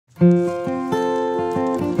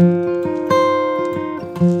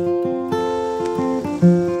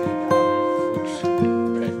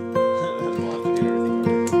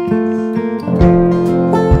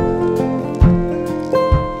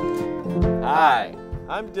Hi,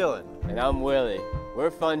 I'm Dylan. and I'm Willie.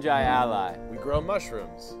 We're Fungi Ally, We grow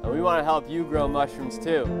mushrooms. and we want to help you grow mushrooms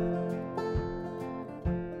too.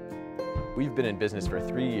 We've been in business for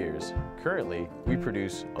 3 years. Currently, we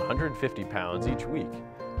produce 150 pounds each week,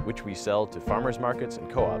 which we sell to farmers markets and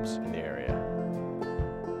co-ops in the area.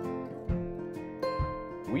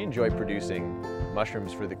 We enjoy producing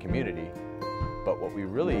mushrooms for the community, but what we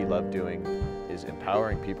really love doing is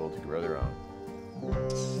empowering people to grow their own.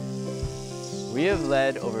 We have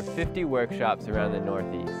led over 50 workshops around the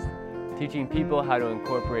Northeast, teaching people how to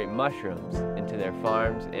incorporate mushrooms into their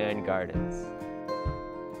farms and gardens.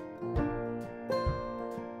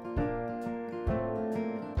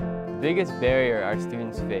 The biggest barrier our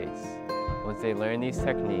students face once they learn these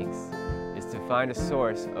techniques is to find a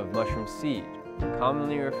source of mushroom seed,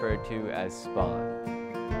 commonly referred to as spawn.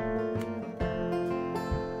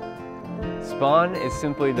 Spawn is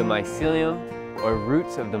simply the mycelium or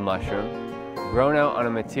roots of the mushroom grown out on a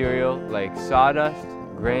material like sawdust,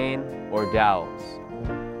 grain, or dowels.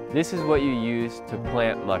 This is what you use to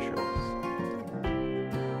plant mushrooms.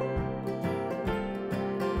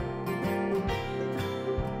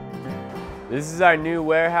 This is our new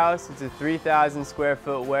warehouse. It's a 3,000 square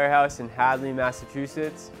foot warehouse in Hadley,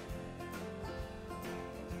 Massachusetts.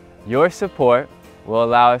 Your support will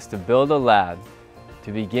allow us to build a lab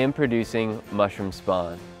to begin producing mushroom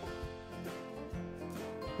spawn.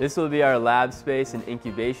 This will be our lab space and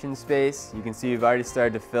incubation space. You can see we've already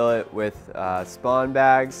started to fill it with spawn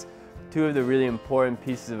bags. Two of the really important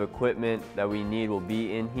pieces of equipment that we need will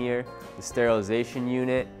be in here, the sterilization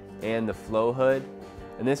unit and the flow hood.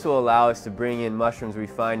 And this will allow us to bring in mushrooms we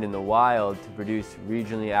find in the wild to produce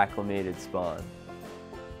regionally acclimated spawn.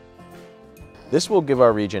 This will give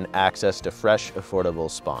our region access to fresh, affordable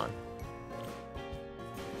spawn.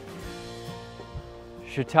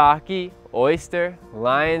 Shiitake, oyster,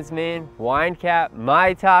 lion's mane, winecap,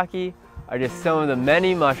 maitake are just some of the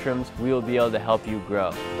many mushrooms we will be able to help you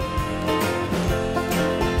grow.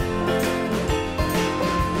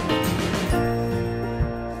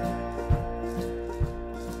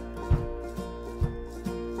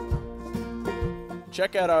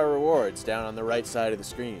 Check out our rewards down on the right side of the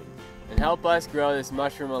screen. And help us grow this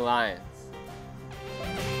mushroom alliance.